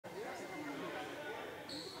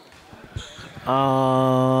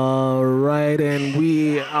All right, and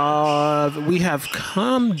we have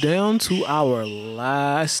come down to our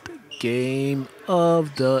last game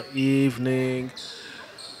of the evening.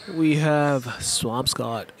 We have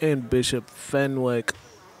Swampscott and Bishop Fenwick.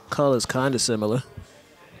 Colors kind of similar.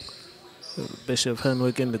 Bishop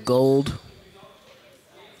Fenwick in the gold.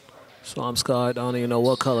 Swampscott, I don't even know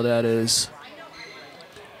what color that is.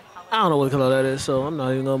 I don't know what color that is, so I'm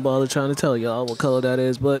not even gonna bother trying to tell y'all what color that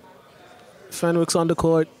is, but Fenwick's on the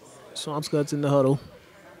court. Swampscott's in the huddle.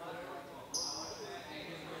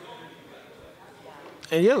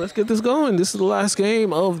 And yeah, let's get this going. This is the last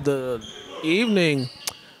game of the evening.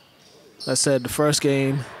 I said the first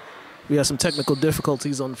game, we had some technical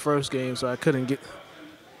difficulties on the first game, so I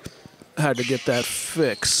had to get that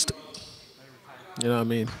fixed. You know what I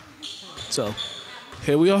mean? So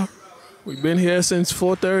here we are. We've been here since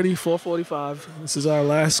 4:30, 4:45. This is our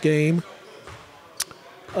last game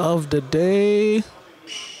of the day.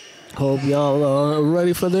 Hope y'all are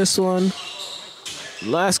ready for this one.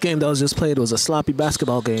 Last game that was just played was a sloppy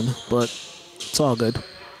basketball game, but it's all good.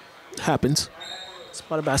 Happens. It's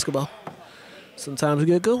part of basketball. Sometimes you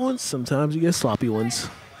get good ones, sometimes you get sloppy ones.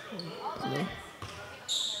 You know?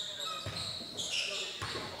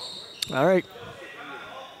 All right.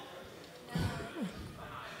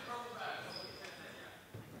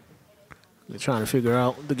 They're trying to figure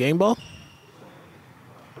out the game ball.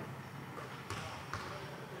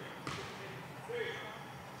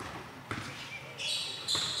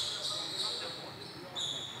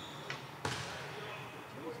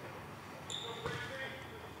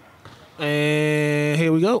 And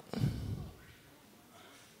here we go.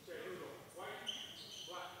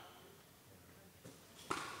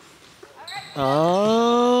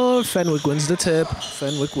 Oh, Fenwick wins the tip.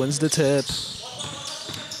 Fenwick wins the tip.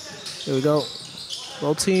 Here we go.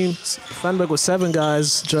 Both teams. Fenwick with 7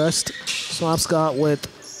 guys dressed. Swampscott with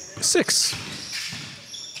 6.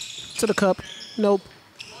 To the cup. Nope.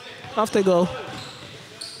 Off they go.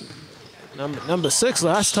 Number 6,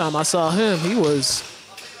 last time I saw him, he was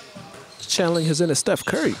channeling his inner Steph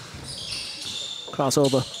Curry.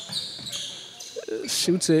 Crossover.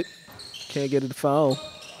 Shoots it. Can't get it to foul.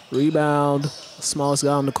 Rebound. Smallest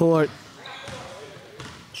guy on the court.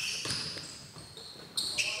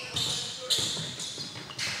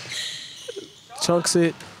 Chunks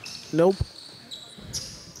it. Nope.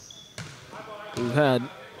 We've had.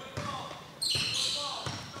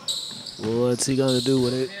 What's he gonna do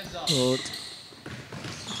with it? Oh,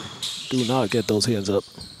 do not get those hands up.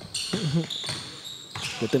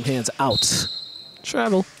 Get them hands out.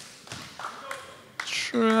 Travel.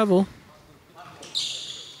 Travel.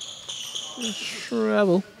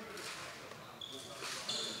 Travel.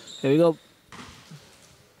 Here we go.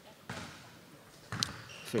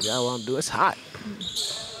 Figure out what I'm doing. It's hot.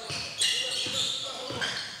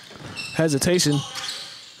 Hesitation.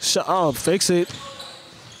 Shut up. Fix it.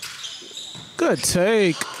 Good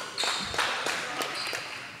take.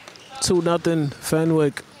 2-0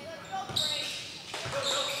 Fenwick.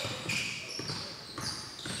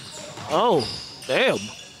 Oh, damn.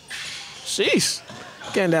 Sheesh.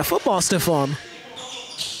 Getting that football stiff on.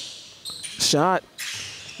 Shot.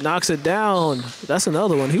 Knocks it down. That's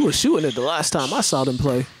another one. He was shooting it the last time I saw them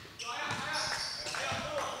play.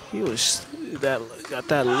 He was got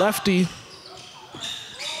that lefty.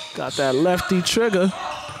 Got that lefty trigger.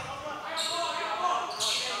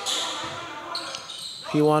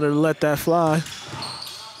 He wanted to let that fly.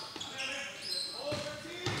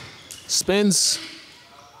 Spins.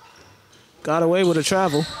 Got away with a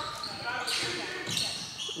travel.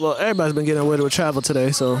 Well, everybody's been getting away with a travel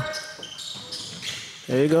today, so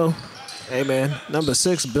there you go. Hey, man, number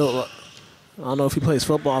 6 built. I don't know if he plays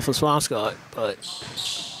football for Swampscott, but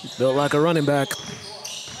he's built like a running back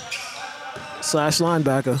 /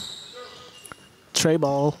 linebacker. Tray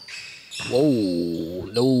ball. Whoa,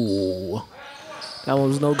 no. That one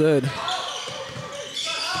was no good.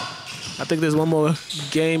 I think there's one more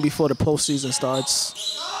game before the postseason starts.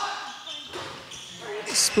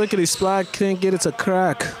 Splickety Splack can't get it to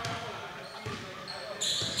crack.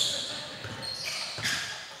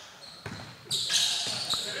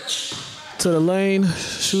 To the lane,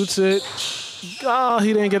 shoots it. Oh,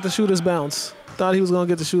 he didn't get the shooter's bounce. Thought he was gonna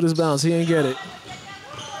get the shooter's bounce. He didn't get it.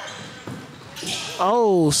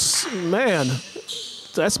 Oh, man.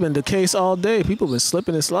 That's been the case all day. People been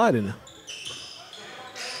slipping and sliding.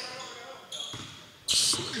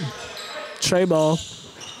 Tray ball.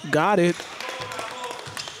 Got it.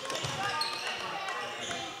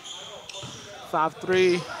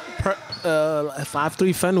 5-3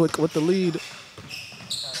 Fenwick with the lead.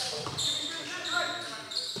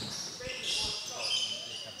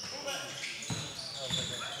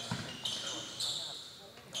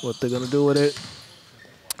 What they're gonna do with it?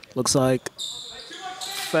 Looks like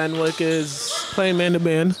Fenwick is playing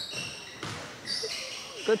man-to-man.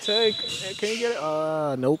 Good take. Can you get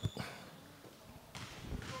it? Nope.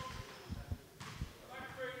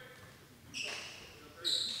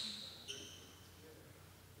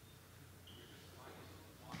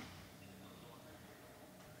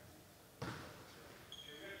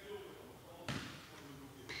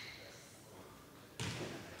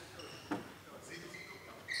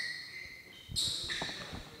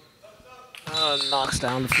 Knocks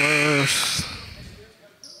down the first.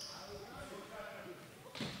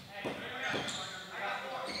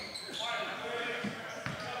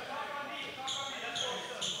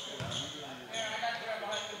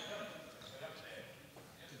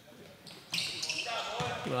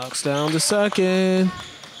 Knocks down the second.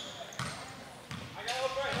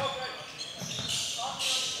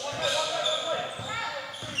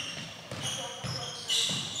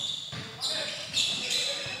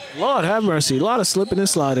 Lord have mercy. A lot of slipping and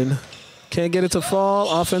sliding. Can't get it to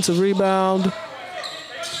fall. Offensive rebound.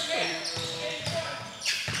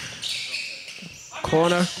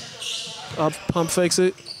 Corner. Up, pump fakes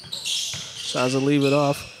it. Tries to leave it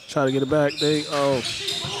off. Try to get it back.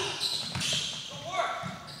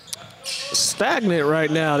 Stagnant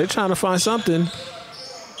right now. They're trying to find something.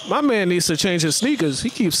 My man needs to change his sneakers.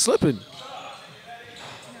 He keeps slipping.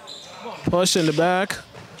 Push in the back.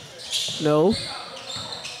 No.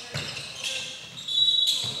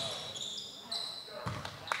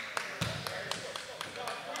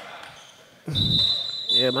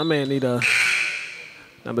 Yeah, my man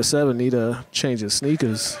number 7 need to change his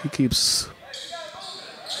sneakers. He keeps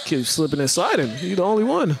slipping and sliding. He's the only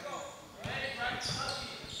one.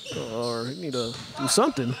 Or he need to do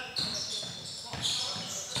something.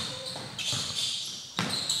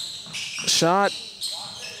 Shot.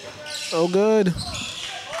 Oh, good.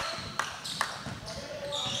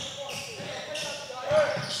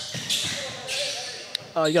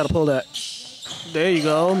 Oh, you got to pull that. There you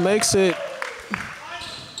go. Makes it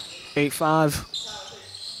 8-5.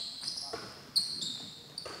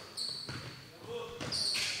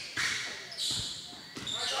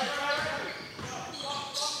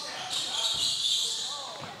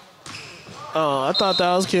 Oh, I thought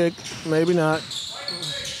that was kicked. Maybe not.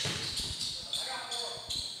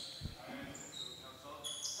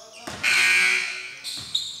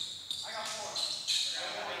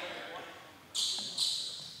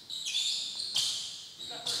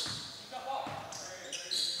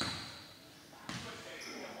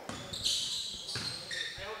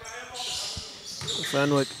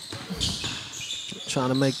 Fenwick trying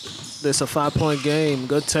to make this a 5-point game.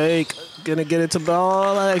 Good take. Gonna get it to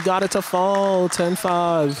ball. I got it to fall.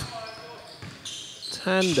 10-5.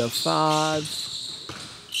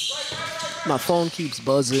 10-5. My phone keeps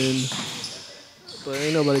buzzing, but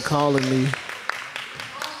ain't nobody calling me.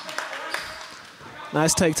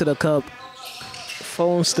 Nice take to the cup.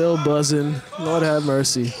 Phone still buzzing. Lord have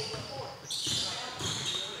mercy.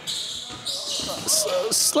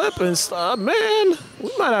 Slipping, man. We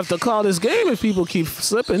might have to call this game if people keep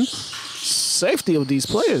slipping. Safety of these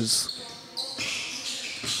players.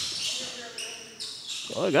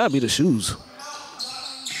 Oh, it gotta be the shoes.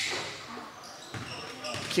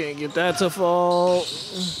 Can't get that to fall.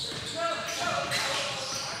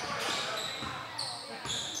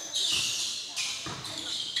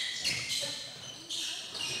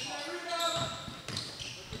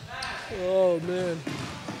 Oh, man.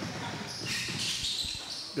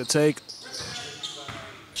 Good take.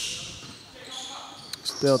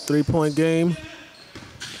 Still 3-point game.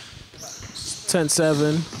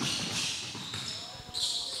 10-7.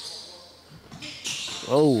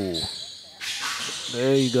 Oh.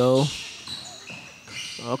 There you go.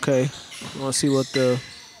 Okay. I want to see what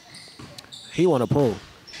he want to pull.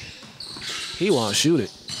 He want to shoot it.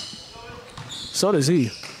 So does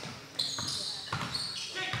he.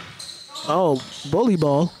 Oh, bully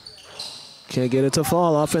ball. Can't get it to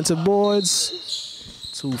fall. Offensive boards.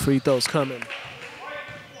 2 free throws coming.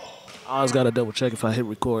 I always got to double check if I hit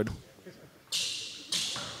record.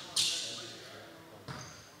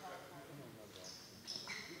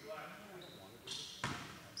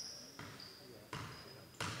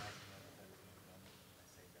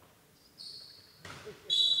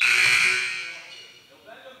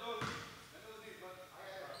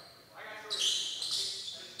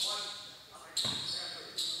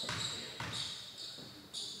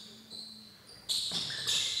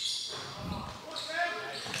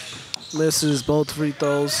 Misses both free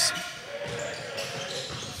throws.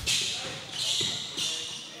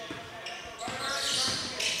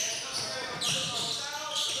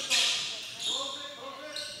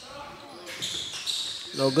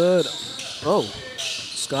 No good. Oh,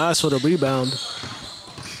 Skies for the rebound.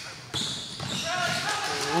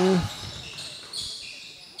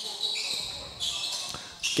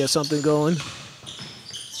 Get something going.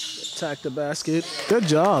 Attack the basket. Good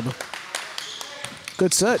job.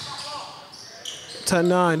 Good set.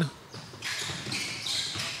 10-9.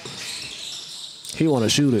 He want to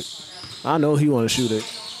shoot it. I know he want to shoot it.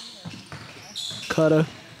 Cutter.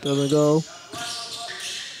 Doesn't go.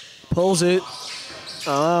 Pulls it.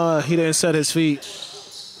 He didn't set his feet.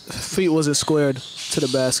 Feet wasn't squared to the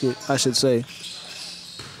basket, I should say.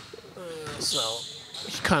 So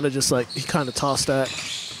he kind of just he kind of tossed that.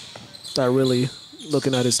 Not really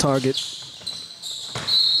looking at his target.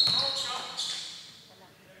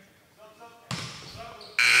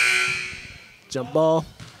 Jump ball.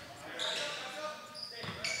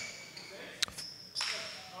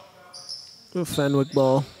 Fenwick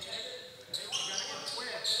ball.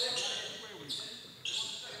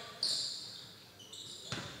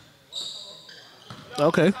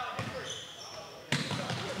 Okay.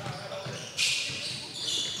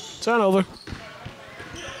 Turnover.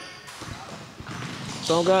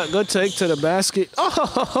 Don't got good take to the basket.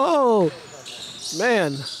 Oh,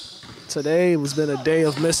 man. Today has been a day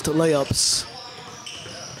of missed layups.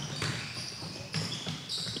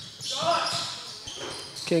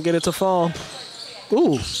 Can't get it to fall.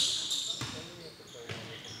 Ooh.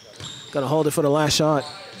 Gotta hold it for the last shot.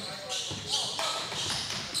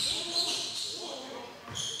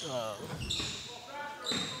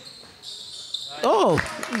 Oh,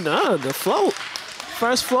 no, the float.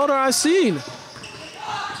 First floater I've seen.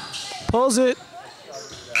 Pulls it.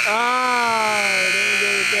 Didn't get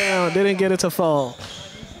it down. Didn't get it to fall.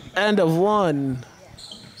 End of one.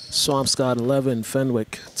 Swampscott 11,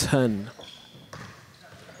 Fenwick 10.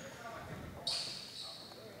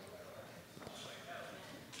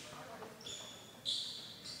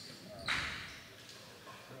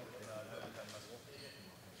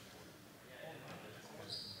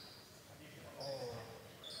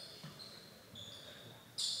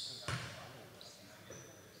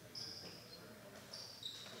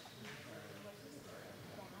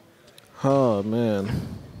 Oh, man.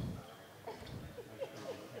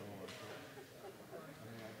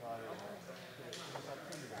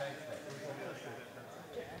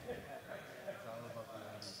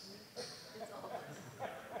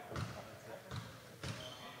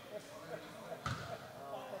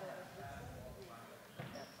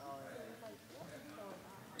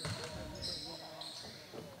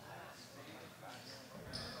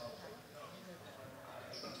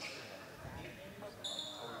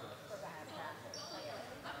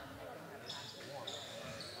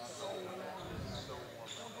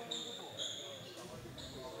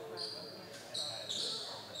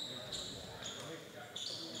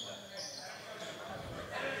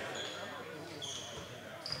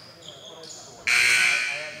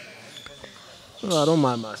 Oh, I don't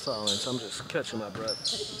mind my silence. I'm just catching my breath.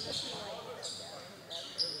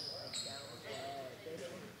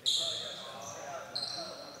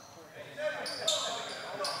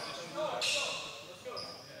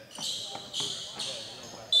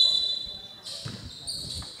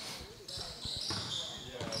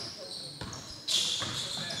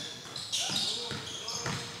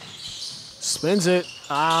 Spins it.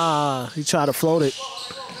 He tried to float it.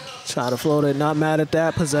 Try to float it. Not mad at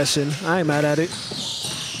that possession. I ain't mad at it.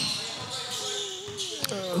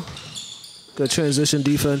 Good transition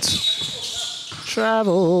defense.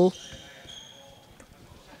 Travel.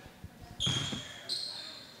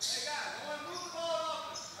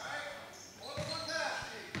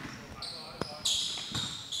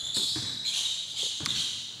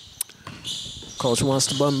 Coach wants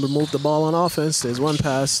to move the ball on offense. There's one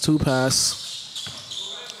pass, two pass.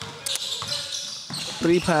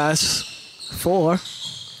 3 pass, 4,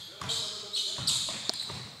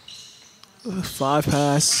 5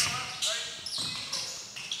 pass.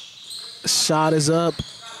 Shot is up.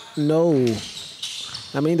 No.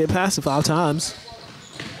 I mean, they passed it 5 times.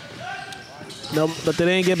 No, but they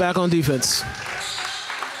didn't get back on defense.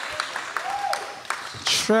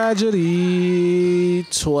 Tragedy.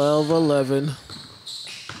 12-11.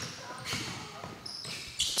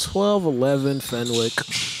 12-11 Fenwick.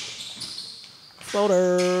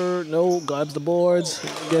 Floater, no, guards the boards,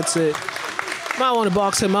 gets it. Might want to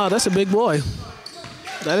box him out. That's a big boy.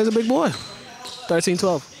 That is a big boy.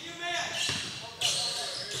 13-12.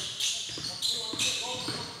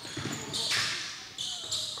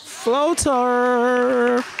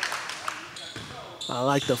 Floater. I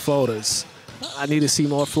like the floaters. I need to see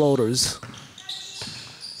more floaters.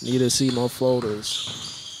 Need to see more floaters.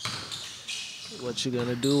 What you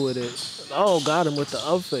gonna do with it? Oh, got him with the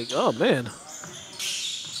up fake. Oh, man.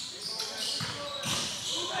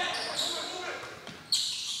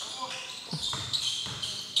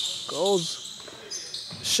 Goes.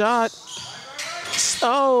 Shot.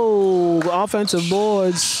 Oh, offensive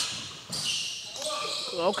boards.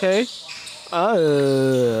 Okay.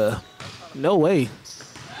 No way.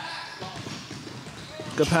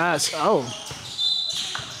 Good pass. Oh.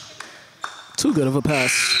 Too good of a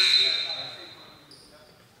pass.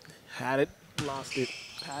 Had it, lost it.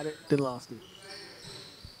 Had it, then lost it.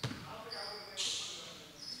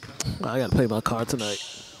 I gotta play my card tonight.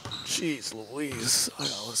 Jeez Louise. I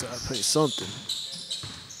always gotta play something.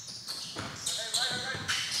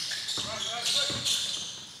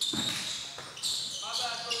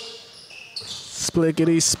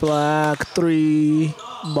 Splickety splack, 3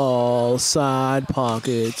 ball, side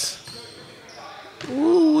pockets.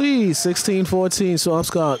 Ooh-wee, 16-14,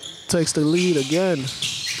 Swampscott takes the lead again.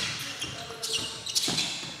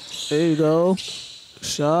 There you go.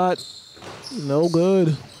 Shot, no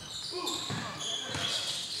good.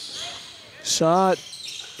 Shot,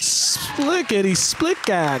 splickety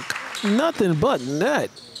splickgack, nothing but net.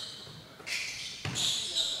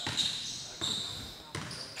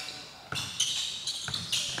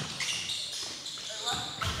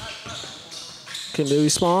 Can they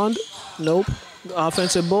respond? Nope.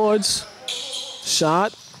 Offensive boards.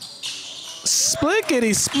 Shot.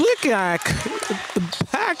 Splickety splickgack.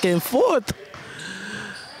 Back and forth.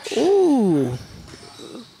 Ooh.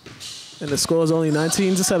 And the score is only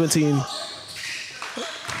 19-17.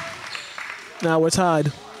 Now we're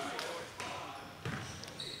tied.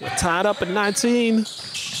 We're tied up at 19.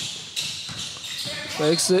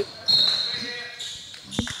 Fakes it.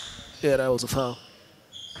 Yeah, that was a foul.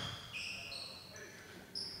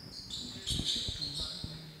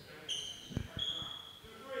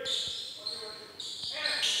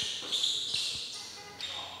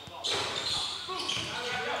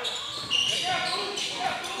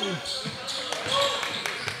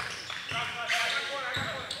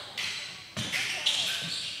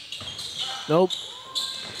 Nope.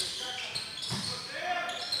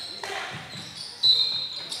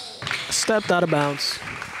 Stepped out of bounds.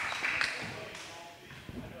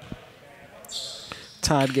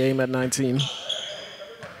 Tied game at 19.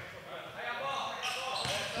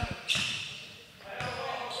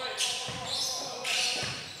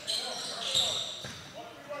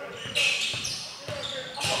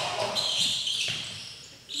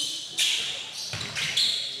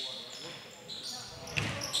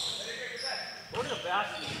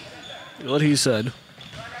 What he said.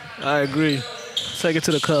 I agree. Take it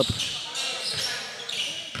to the cup.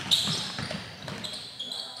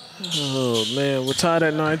 Oh man, we're tied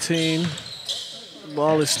at 19.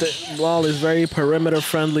 Ball is very perimeter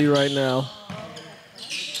friendly right now.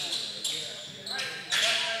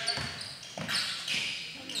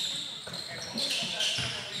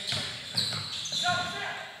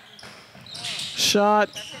 Shot.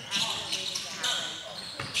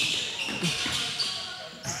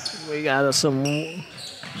 We got some.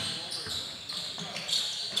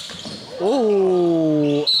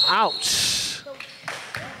 Oh, ouch.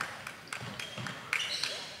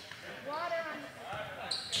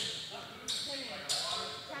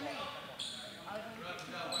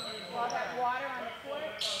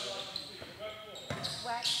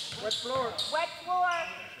 Wet floor. Wet floor.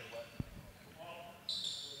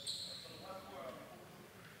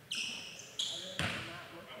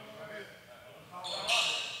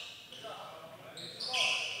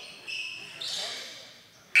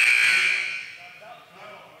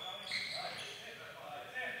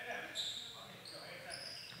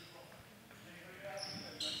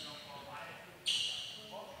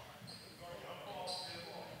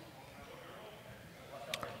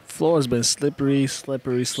 Floor has been slippery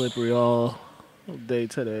all day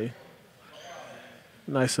today.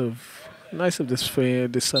 Nice of this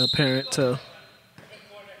fan, this parent to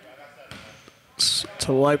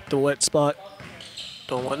wipe the wet spot.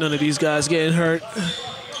 Don't want none of these guys getting hurt.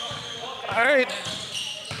 All right.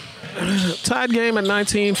 Tied game at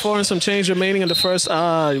 19, 4 and some change remaining in the first.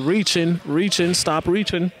 Reaching, stop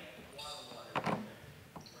reaching.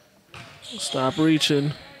 Stop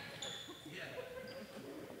reaching.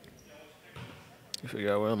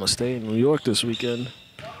 Figure out where I'm gonna stay in New York this weekend.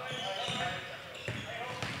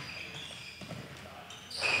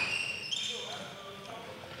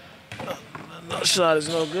 No shot is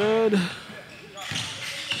no good.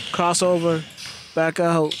 Crossover, back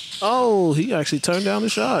out. Oh, he actually turned down the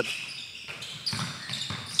shot.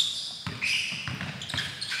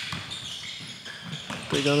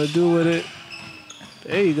 What they gonna do with it?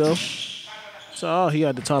 There you go. So he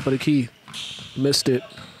had the top of the key. Missed it.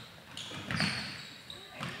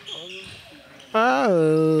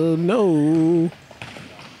 Oh, no.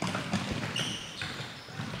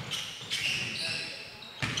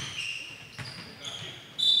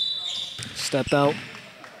 Stepped out.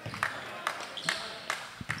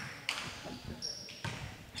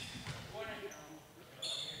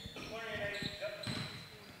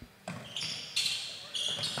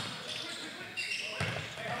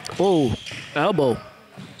 Oh, elbow.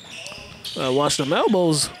 Watch them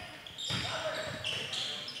elbows.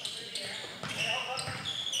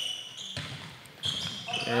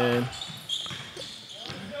 And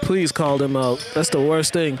please call him out. That's the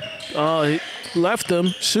worst thing. Oh, he left him,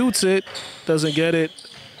 shoots it, doesn't get it.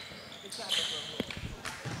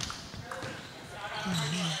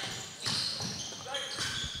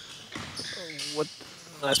 What?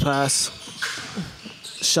 Nice pass.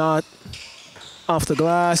 Shot off the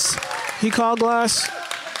glass. He called glass.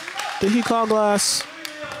 Did he call glass?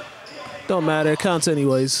 Don't matter. It counts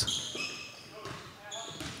anyways.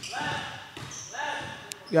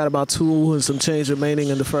 Got about 2 and some change remaining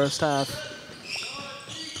in the first half.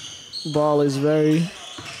 Ball is very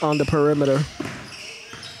on the perimeter.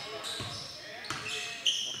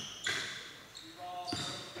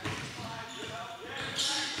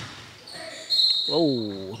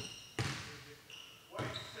 Oh.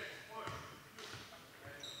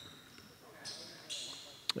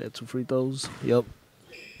 They had 2 free throws. Yep.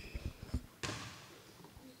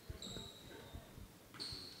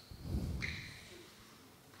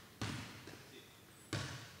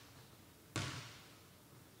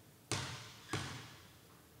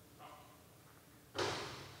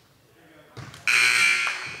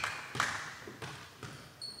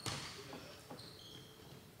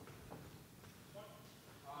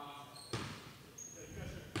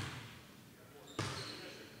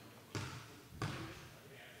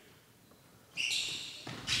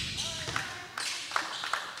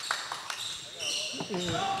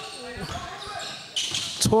 Mm.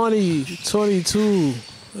 20-22.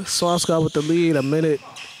 Swampscott with the lead. A minute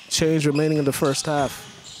change remaining in the first half.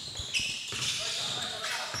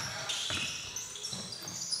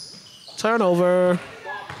 Turnover.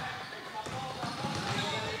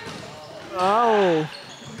 Oh.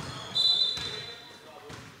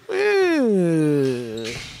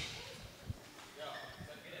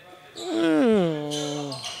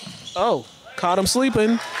 Oh, caught him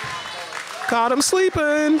sleeping. Caught him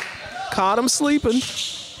sleeping. Caught him sleeping.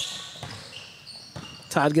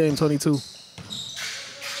 Tied game 22.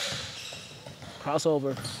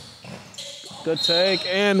 Crossover. Good take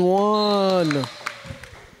and 1.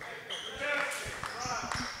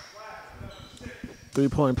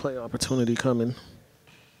 3-point play opportunity coming.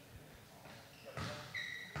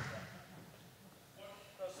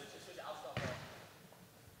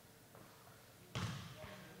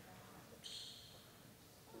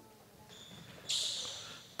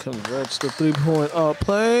 Converts the 3-point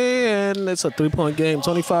play, and it's a 3-point game.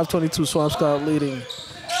 25-22, Swampscott leading.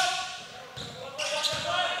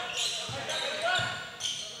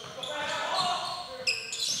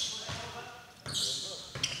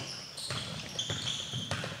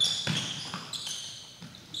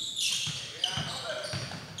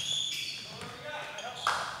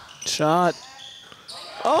 Shot.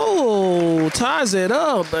 Oh, ties it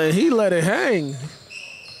up, and he let it hang.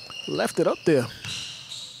 Left it up there.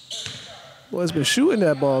 Boy's been shooting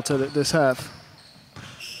that ball to this half. I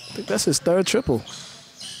think that's his 3rd triple.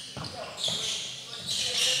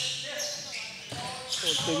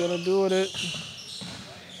 What they gonna do with it?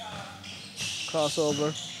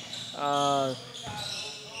 Crossover.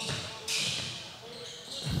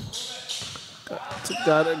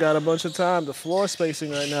 Got a bunch of time. The floor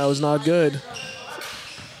spacing right now is not good.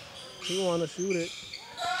 He wanna shoot it.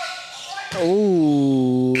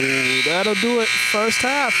 Oh, that'll do it. First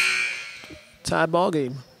half. Tied ball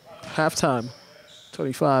game. Halftime.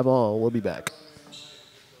 25 all. We'll be back.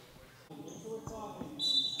 Come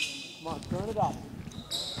on, turn it up.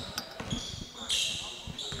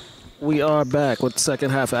 We are back with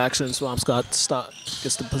second half action. Swampscott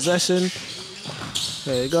gets the possession.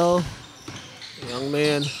 There you go. Young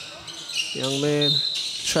man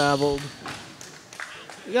traveled.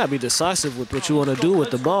 You gotta be decisive with what you want to do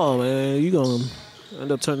with the ball, man. You're gonna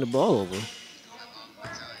end up turning the ball over.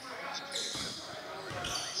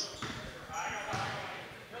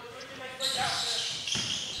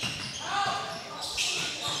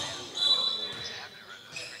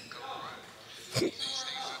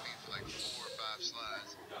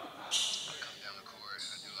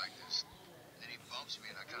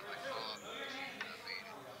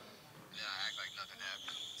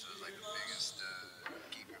 So it was like the biggest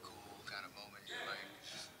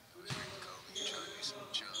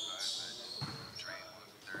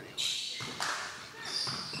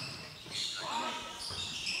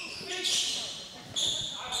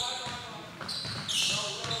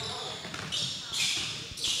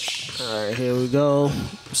All right, here we go.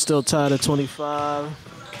 Still tied at 25.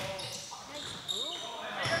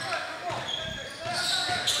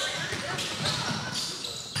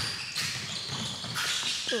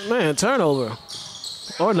 Man, turnover.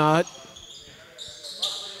 Or not.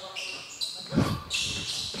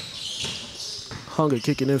 Hunger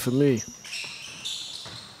kicking in for me.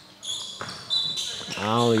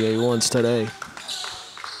 I only ate once today.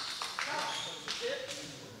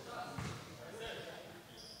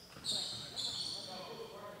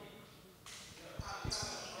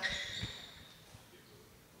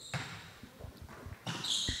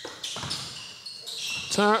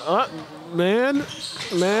 Turn up, man.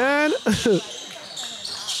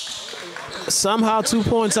 Somehow 2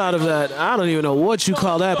 points out of that. I don't even know what you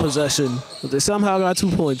call that possession, but they somehow got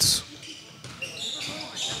 2 points.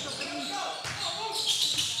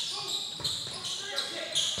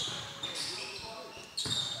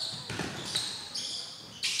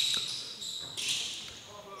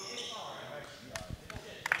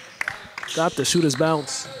 Got the shooter's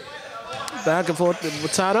bounce. Back and forth, we're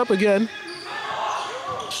tied up again.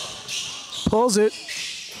 Pulls it,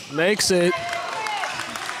 makes it.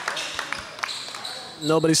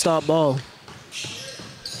 Nobody stopped ball.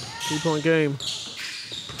 3-point game.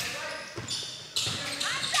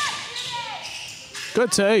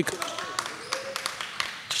 Good take.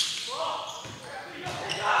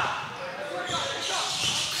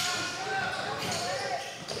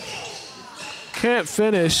 Can't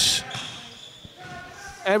finish.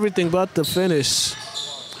 Everything but the finish.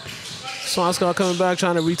 Swampscott coming back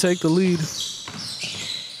trying to retake the lead.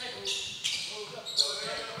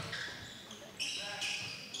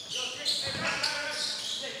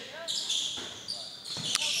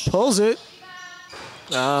 Pulls it.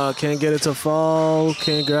 Can't get it to fall.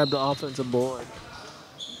 Can't grab the offensive board.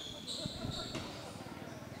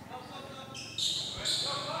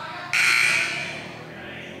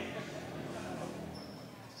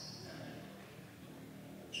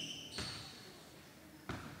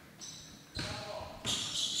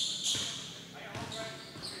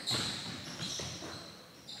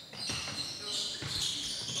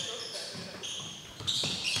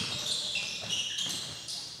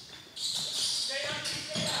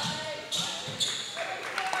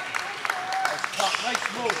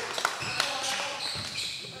 Nice move.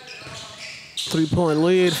 3-point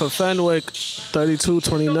lead for Fenwick,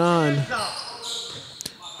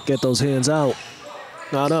 32-29. Get those hands out.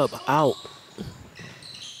 Not up, out.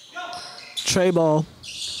 Tray ball.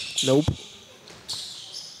 Nope.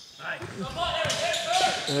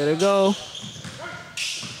 There they go.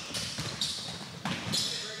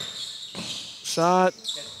 Shot.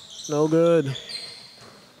 No good.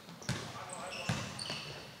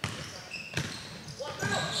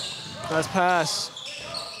 Nice pass.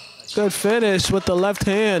 Good finish with the left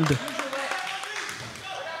hand.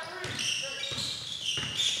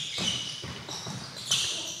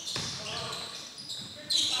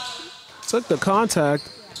 Took the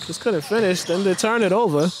contact. Just couldn't finish. Then they turn it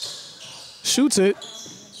over. Shoots it.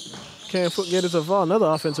 Can't get it to fall. Another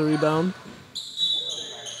offensive rebound.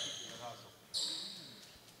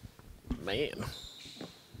 Man.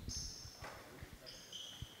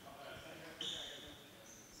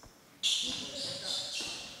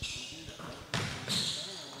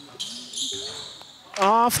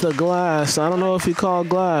 Off the glass. I don't know if he called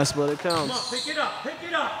glass, but it counts. Come on, pick it up, pick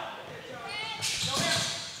it up.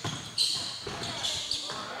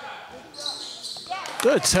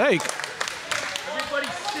 Good take. Everybody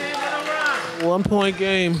standing around. 1 point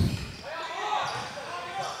game.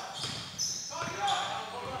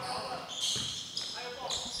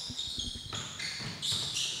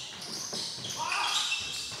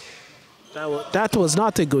 That was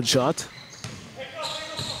not a good shot.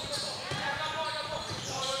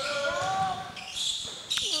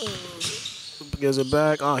 Gives it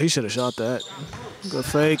back. Oh, he should have shot that. Good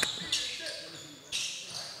fake.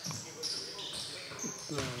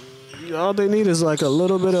 All they need is like a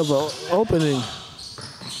little bit of an opening.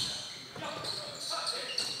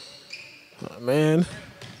 Oh, man.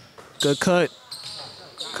 Good cut.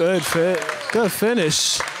 Good fit. Good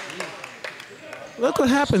finish. Look what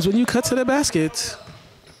happens when you cut to the basket.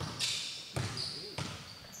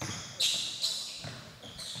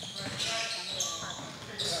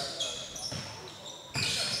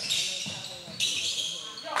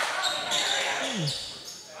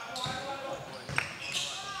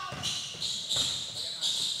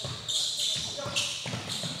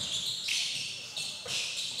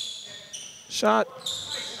 Shot.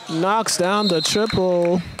 Knocks down the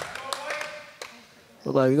triple.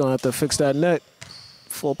 Look like you're going to have to fix that net.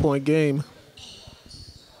 4 point game.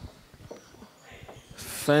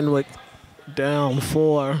 Fenwick down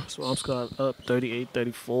 4. Swampscott up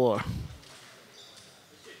 38-34.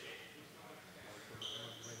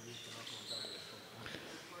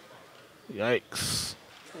 Yikes.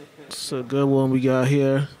 It's a good one we got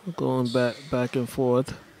here. Going back and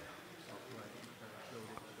forth.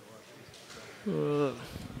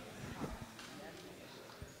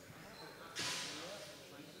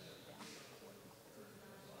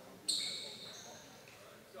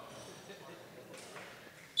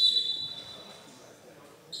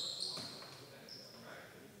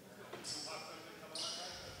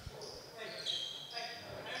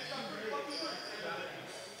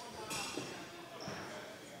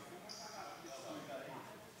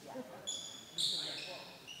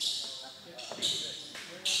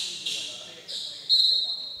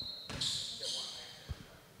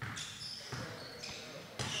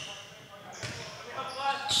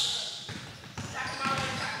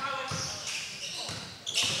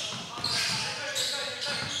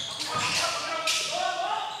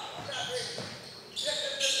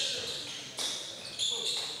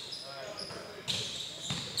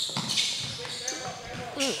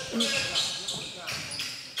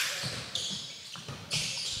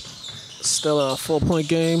 Still a 4-point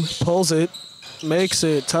game. Pulls it, makes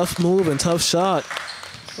it. Tough move and tough shot.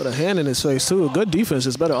 With a hand in his face, too. Good defense,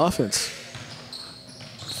 just better offense.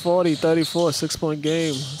 40-34, 6-point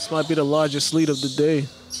game. This might be the largest lead of the day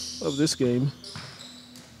of this game.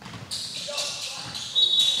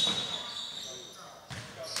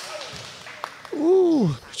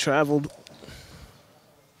 Ooh, traveled.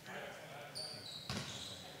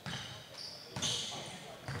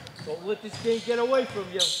 Don't let this game get away from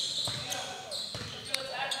you.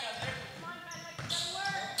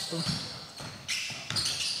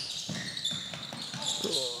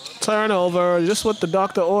 Turnover, just what the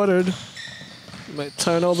doctor ordered. Might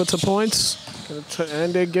turn over to points.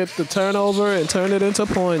 And they get the turnover and turn it into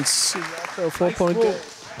points. A 4-point game.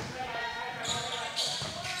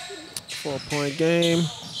 4-point game.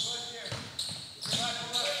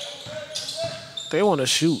 They want to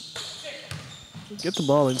shoot. Get the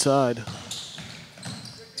ball inside.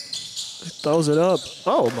 Throws it up.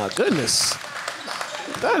 Oh my goodness.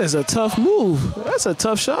 That is a tough move. That's a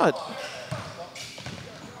tough shot.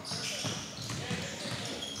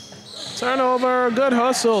 Turnover, good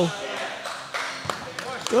hustle.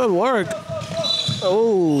 Good work.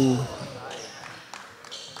 Oh.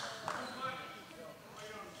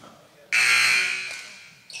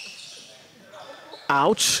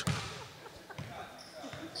 Ouch.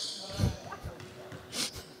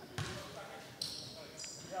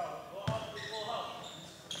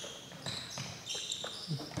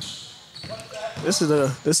 This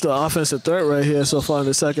is the offensive threat right here so far in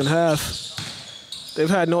the second half. They've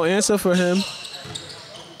had no answer for him.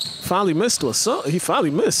 Finally missed he finally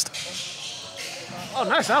missed. Oh,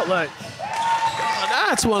 nice outlet.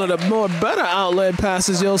 That's one of the more better outlet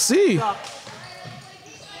passes you'll see.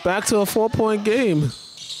 Back to a 4-point game.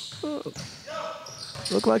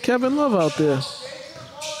 Look like Kevin Love out there.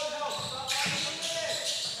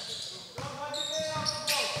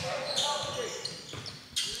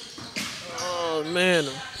 Oh, man.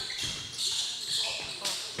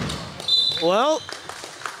 Well,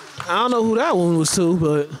 I don't know who that one was to,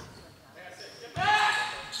 but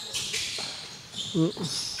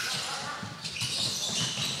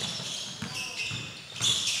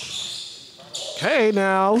okay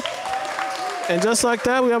now. And just like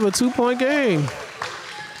that, we have a 2-point game.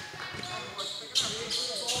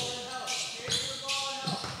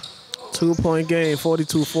 Two-point game,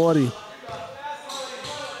 42-40.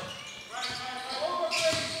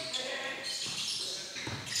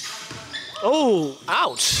 Oh,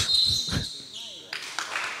 ouch.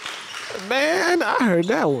 Man, I heard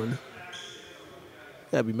that one.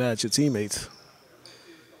 Gotta be mad at your teammates.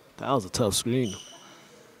 That was a tough screen.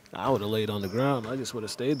 I would have laid on the ground. I just would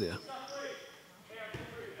have stayed there.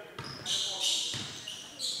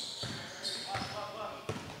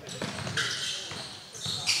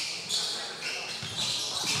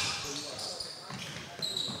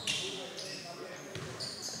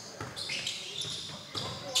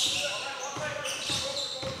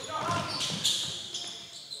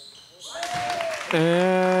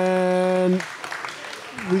 And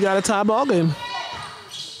we got a tie ball game.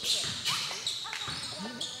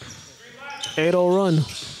 8-0 run.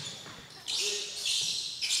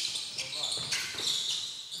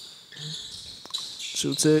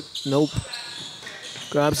 Shoots it. Nope.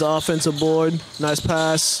 Grabs the offensive board. Nice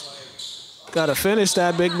pass. Got to finish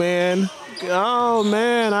that, big man. Oh,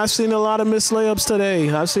 man. I've seen a lot of missed layups today.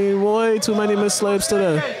 I've seen way too many missed layups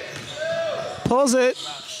today. Pulls it.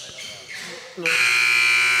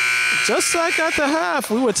 Just like at the half.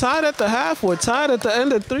 We were tied at the half. We're tied at the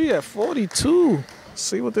end of 3 at 42.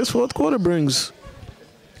 See what this fourth quarter brings.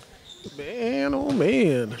 Man, oh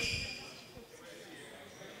man.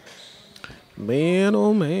 Man,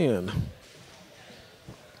 oh man.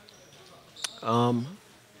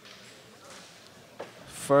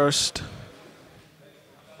 First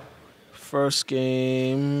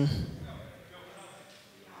game.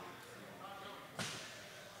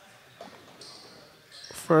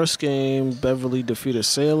 First game, Beverly defeated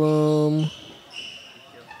Salem.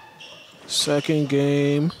 Second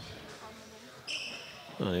game,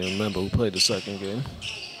 I don't even remember who played the second game.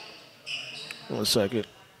 1 second.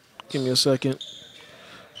 Give me a second.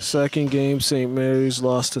 Second game, St. Mary's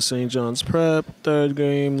lost to St. John's Prep. Third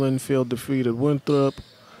game, Linfield defeated Winthrop.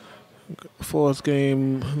 Fourth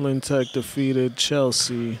game, Lynn Tech defeated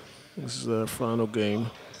Chelsea. This is the final game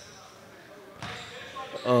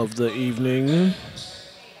of the evening.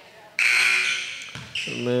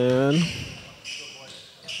 Man,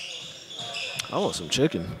 I want some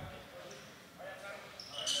chicken.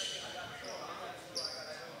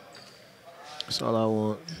 That's all I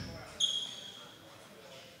want.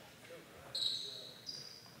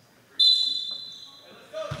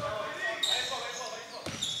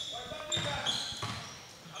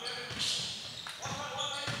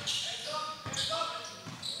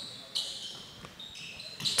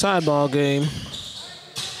 Tie ball game.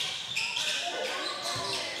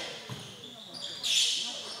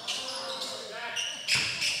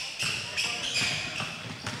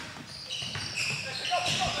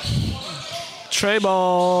 Tray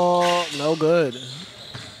ball, no good.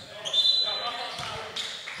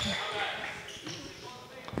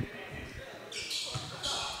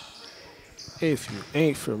 If you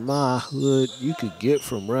ain't from my hood, you could get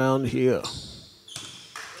from round here.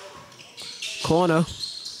 Corner.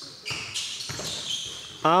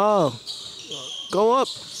 Oh, go up.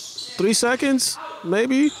 3 seconds,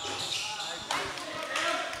 maybe.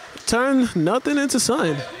 Turn nothing into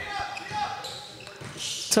something.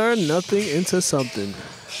 Turn nothing into something.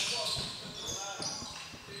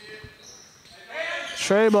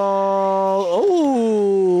 Tray ball.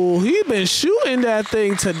 Oh, he been shooting that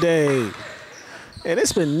thing today. And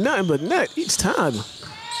it's been nothing but net each time.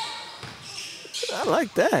 I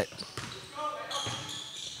like that.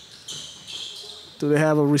 Do they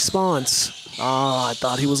have a response? Oh, I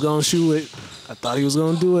thought he was going to shoot it. I thought he was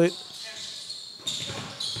going to do it.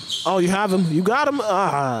 Oh, you have him. You got him.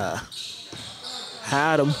 Ah.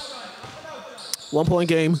 Had him. 1 point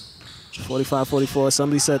game. 45-44.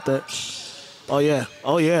 Somebody said that. Oh, yeah.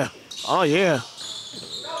 Oh, yeah. Oh, yeah.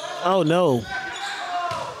 Oh, no.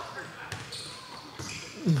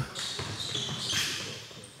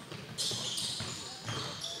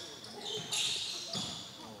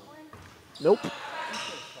 Nope.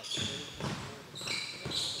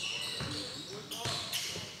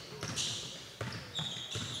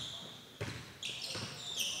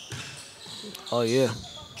 Oh, yeah.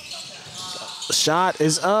 The shot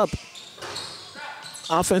is up.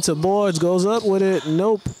 Offensive boards goes up with it.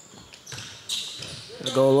 Nope.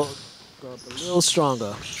 Go up a little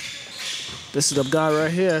stronger. This is the guy right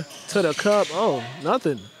here. To the cup. Oh,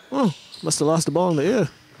 nothing. Oh, must have lost the ball in the air.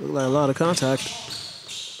 Looked like a lot of contact.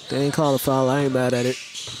 They ain't call a foul. I ain't mad at it.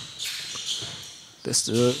 This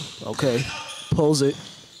is okay. Pulls it.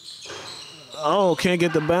 Oh, can't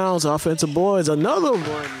get the bounce. Offensive boards. Another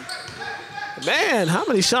one. Man, how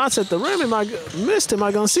many shots at the rim am I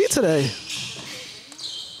going to see today?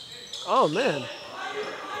 Oh, man.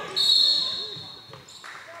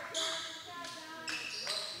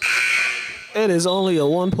 It is only a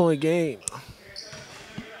 1 point game.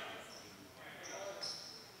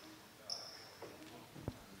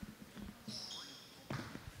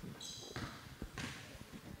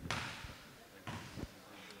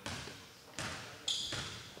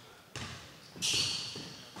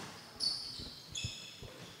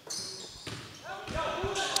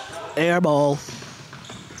 Air ball.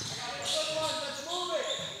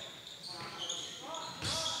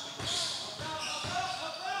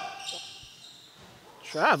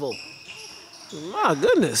 Travel. My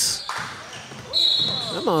goodness.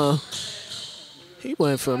 Come on. He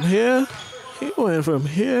went from here. He went from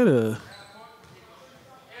here to.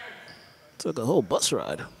 Took a whole bus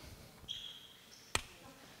ride.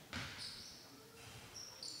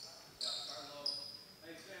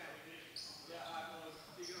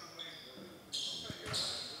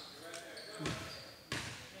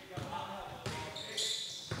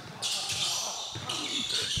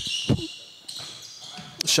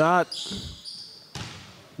 Shot.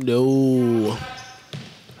 No.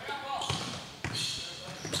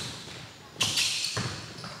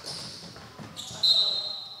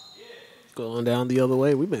 Going down the other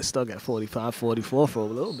way. We've been stuck at 45, 44 for a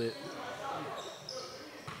little bit.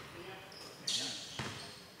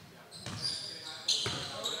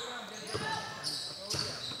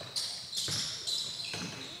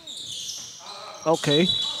 Okay.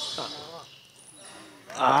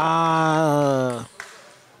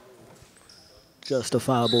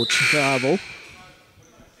 Justifiable travel.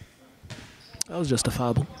 That was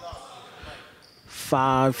justifiable.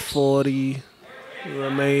 5:40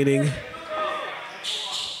 remaining.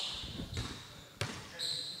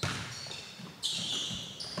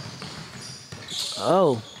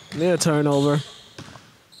 Oh, near turnover.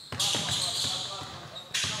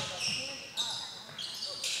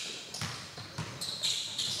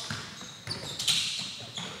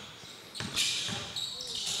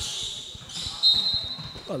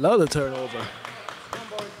 Another turnover.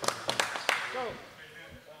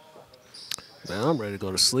 Man, I'm ready to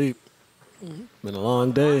go to sleep. Been a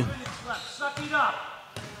long day. Suck it up.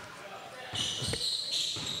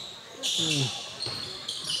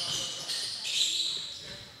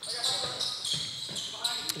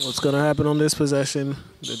 What's going to happen on this possession?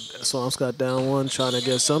 The Swampscott down one, trying to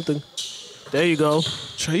get something. There you go.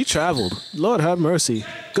 He traveled. Lord have mercy.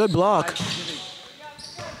 Good block.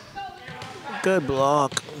 Good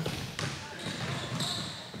block.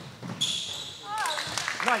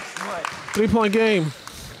 Nice play. 3-point game.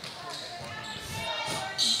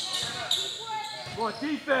 More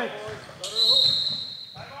defense.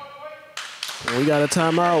 We got a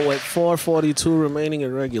timeout with 4:42 remaining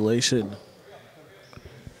in regulation.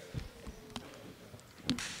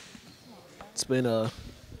 It's been a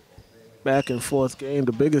back and forth game.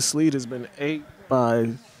 The biggest lead has been 8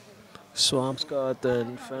 by Swampscott.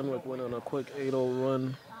 Then Fenwick went on a quick 8-0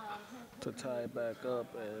 run to tie it back up,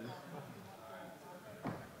 and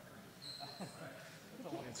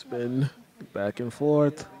it's been back and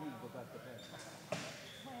forth.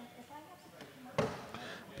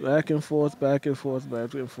 Back and forth, back and forth,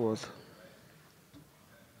 back and forth.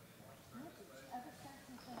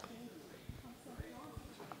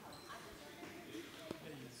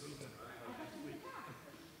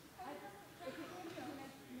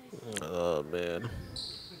 Oh, man.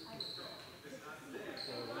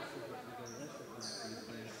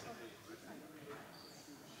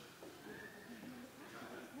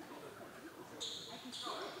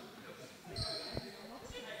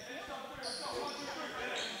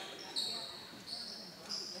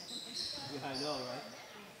 I know, right?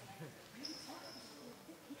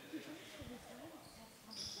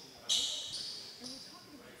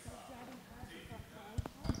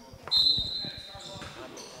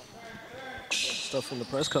 Stuff from the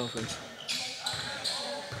press conference.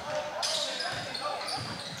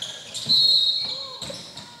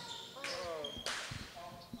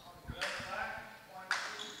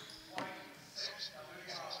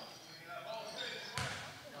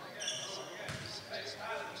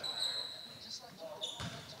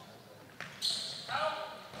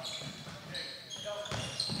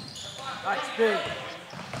 Nice big.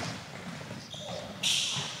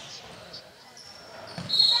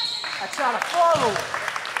 That's how to follow it.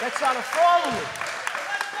 That's how to follow it.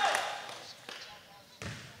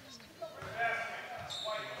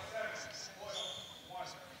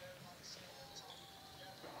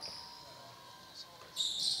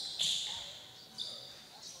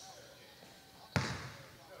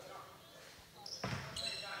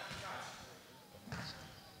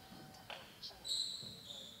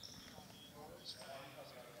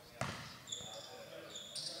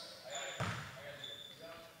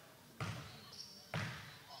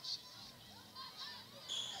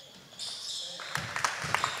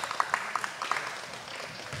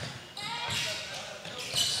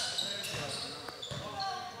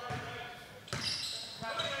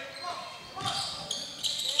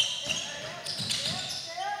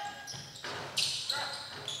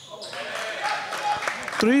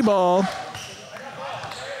 Three ball.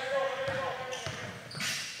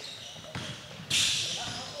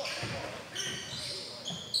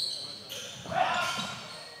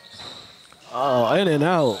 Oh, in and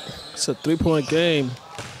out. It's a 3-point game.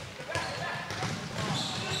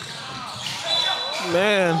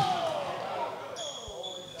 Man.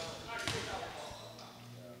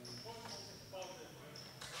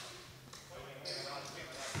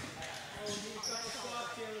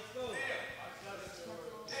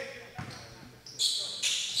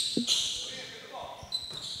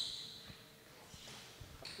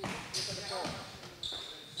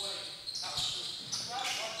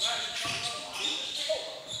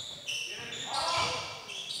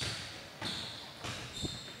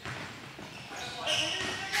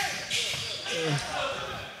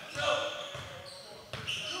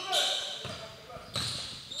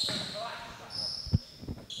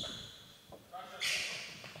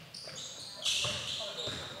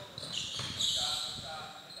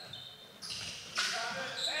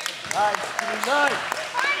 Nine.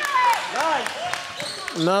 Nine.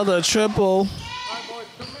 Another triple.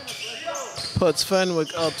 Puts Fenwick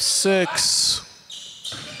up 6.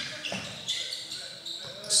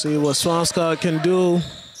 See what Swampscott can do.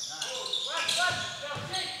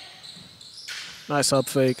 Nice up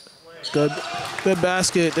fake. Good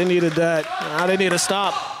basket. They needed that. Now they need to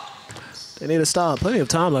stop. They need to stop. Plenty of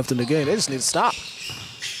time left in the game. They just need to stop.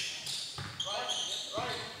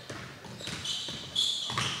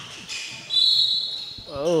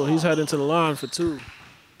 Oh, he's heading to the line for 2.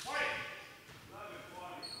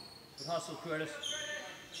 Good hustle, Curtis.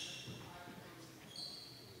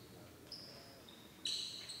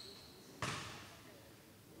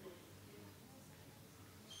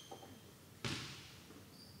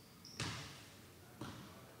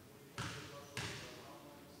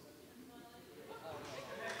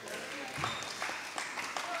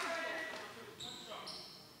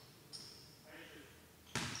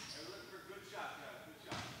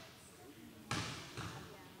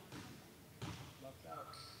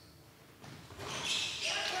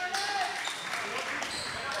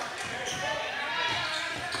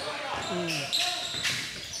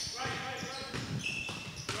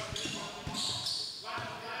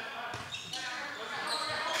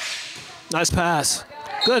 Nice pass.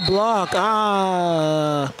 Good block.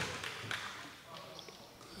 Ah.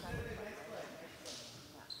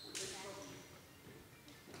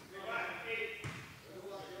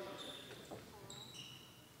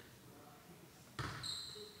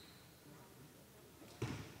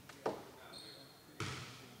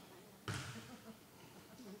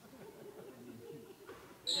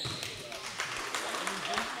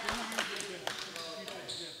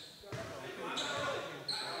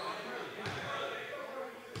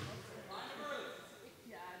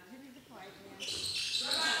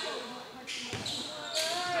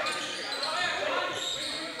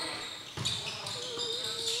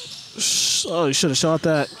 Oh, you should have shot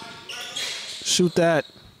that. Shoot that.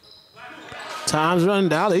 Time's running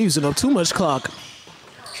down. They're using up too much clock.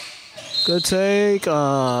 Good take.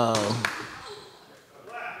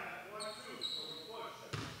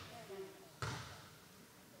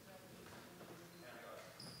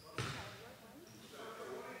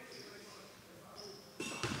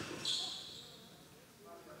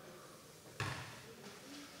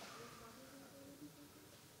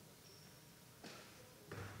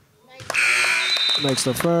 Makes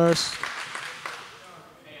the first.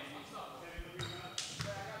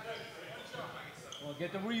 Well,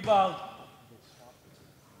 get the rebound.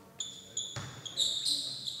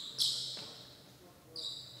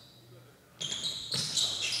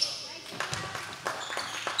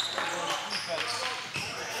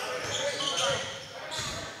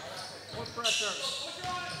 What pressure?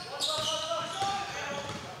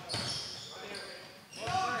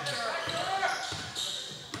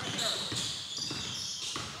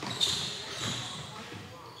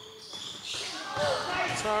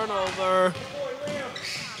 Turnover.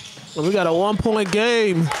 Well, we got a 1-point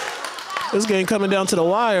game. This game coming down to the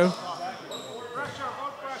wire.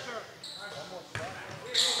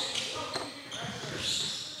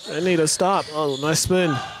 They need to stop. Oh, nice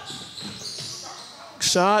spin.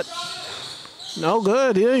 Shot. No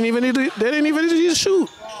good. They didn't even need to shoot.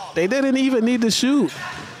 They didn't even need to shoot.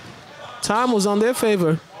 Time was on their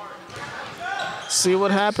favor. See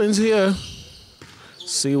what happens here.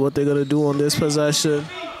 See what they're gonna do on this possession.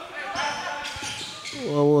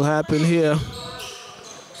 What will happen here?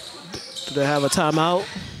 Do they have a timeout?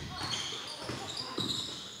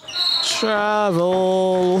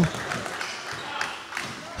 Travel.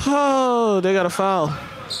 Oh, they got a foul.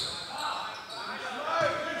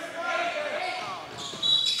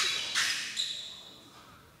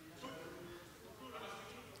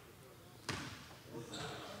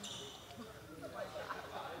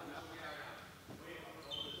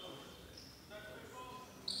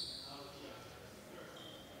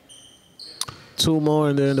 Two more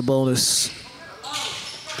and then the bonus.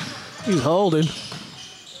 He's holding.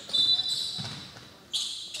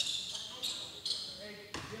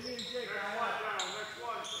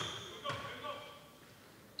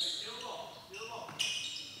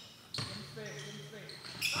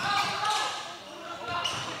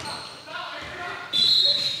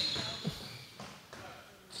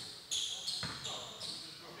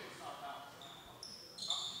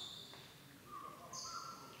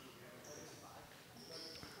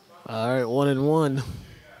 All right, 1-1.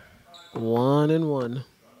 1-1.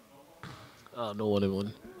 Oh, no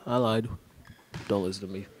 1-1. I lied. Don't listen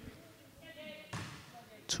to me.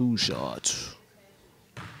 2 shots.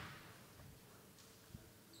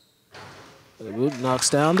 Wood knocks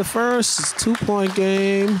down the first. It's a 2-point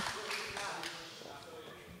game.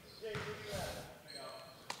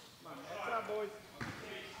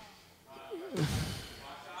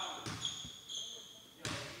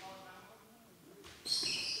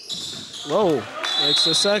 Whoa,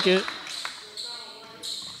 extra second.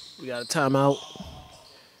 We got a timeout.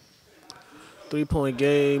 3-point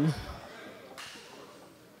game.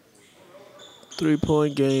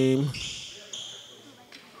 3-point game.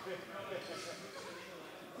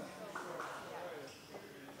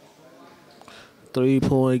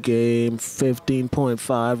 Three-point game,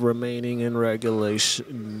 15.5 remaining in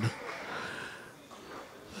regulation.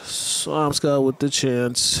 Swampscott with the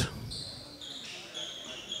chance.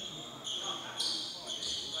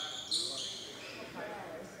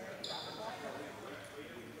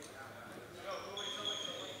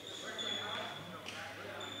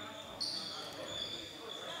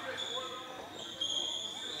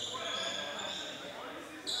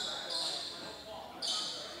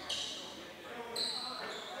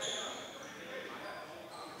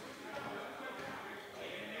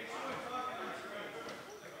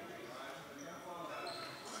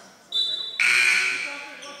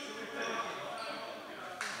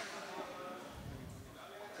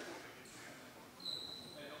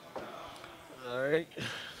 All right.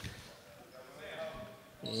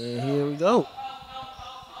 And here we go.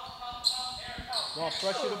 Come on,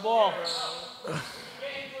 pressure the ball.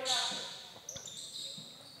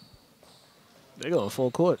 They're going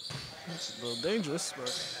full court. It's a little dangerous,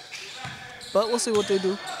 but we'll see what they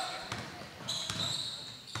do.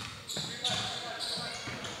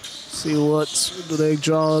 See what do they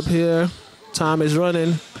draw up here. Time is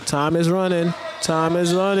running. Time is running. Time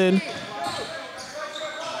is running.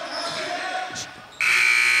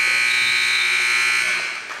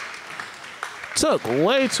 Took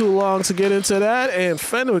way too long to get into that, and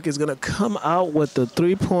Fenwick is going to come out with the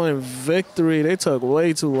 3-point victory. They took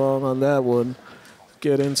way too long on that one.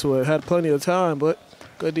 Get into it. Had plenty of time, but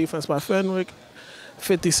good defense by Fenwick.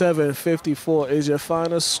 57-54 is your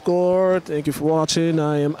final score. Thank you for watching.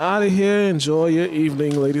 I am out of here. Enjoy your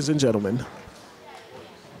evening, ladies and gentlemen.